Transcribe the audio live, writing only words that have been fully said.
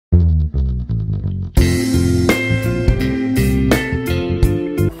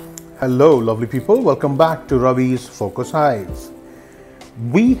Hello, lovely people. Welcome back to Ravi's Focus Hive.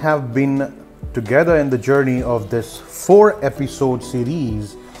 We have been together in the journey of this 4-episode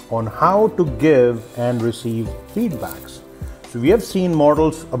series on how to give and receive feedbacks. So we have seen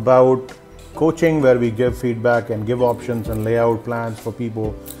models about coaching where we give feedback and give options and lay out plans for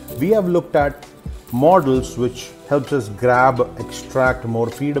people. We have looked at models which helps us grab, extract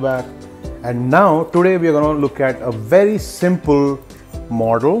more feedback. And now today we are going to look at a very simple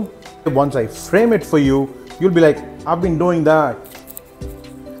model. Once I frame it for you, you'll be like, I've been doing that.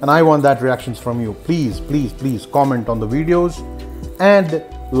 And I want that reactions from you. Please comment on the videos and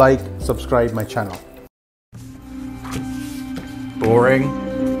subscribe my channel. Boring.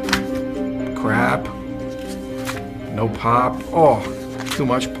 Crap. No pop. Oh, too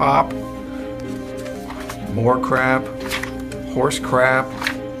much pop. More crap. Horse crap.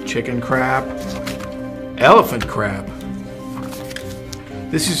 Chicken crap. Elephant crap.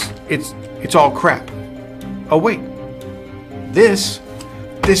 It's all crap. Oh wait. This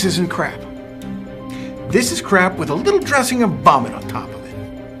isn't crap. This is crap with a little dressing of vomit on top of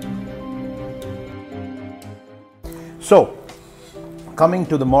it. So, coming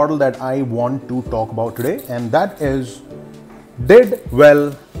to the model that I want to talk about today, and that is did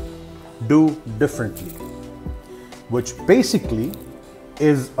well, do differently, which basically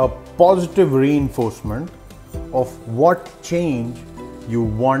is a positive reinforcement of what change you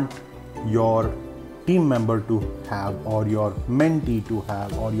want your team member to have, or your mentee to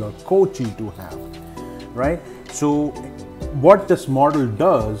have, or your coachee to have, right? So what this model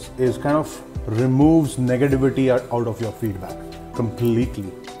does is kind of removes negativity out of your feedback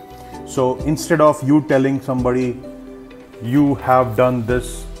completely. So instead of you telling somebody you have done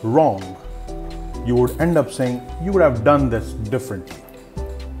this wrong, you would end up saying you would have done this differently.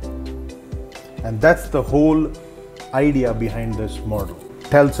 And that's the whole idea behind this model.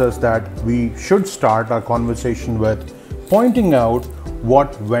 Tells us that we should start our conversation with pointing out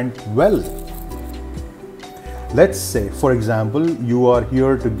what went well. Let's say, for example, you are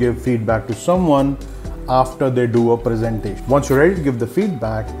here to give feedback to someone after they do a presentation. Once you're ready to give the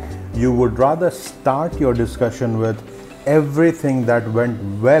feedback, you would rather start your discussion with everything that went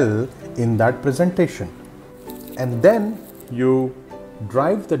well in that presentation. And then you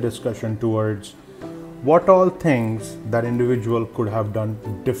drive the discussion towards what all things that individual could have done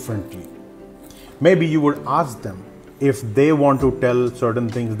differently. Maybe you would ask them if they want to tell certain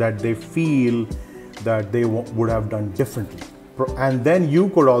things that they feel that they would have done differently. And then you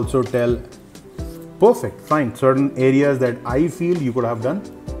could also tell, perfect, fine, certain areas that I feel you could have done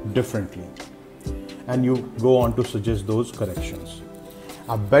differently. And you go on to suggest those corrections.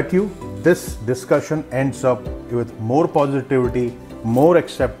 I bet you this discussion ends up with more positivity, more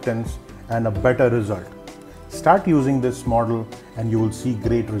acceptance, and a better result. Start using this model and you will see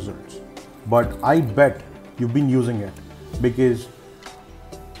great results. But I bet you've been using it because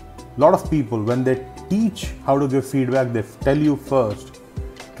a lot of people, when they teach how to give feedback, they tell you first,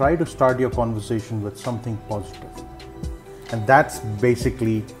 try to start your conversation with something positive. And that's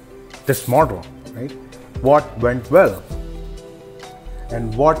basically this model, right? What went well?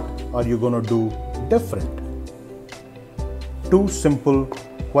 And what are you going to do different? 2 simple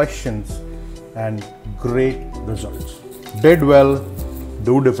questions and great results. Did well,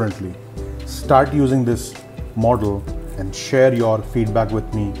 do differently. Start using this model and share your feedback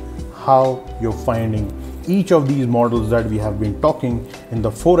with me, how you're finding each of these models that we have been talking in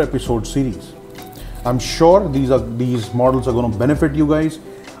the 4-episode series. I'm sure these models are going to benefit you guys.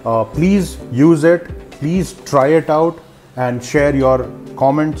 Please use it. Please try it out and share your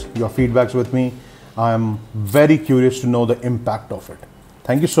comments, your feedbacks with me. I'm very curious to know the impact of it.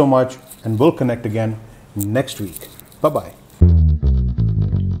 Thank you so much, and we'll connect again next week. Bye-bye.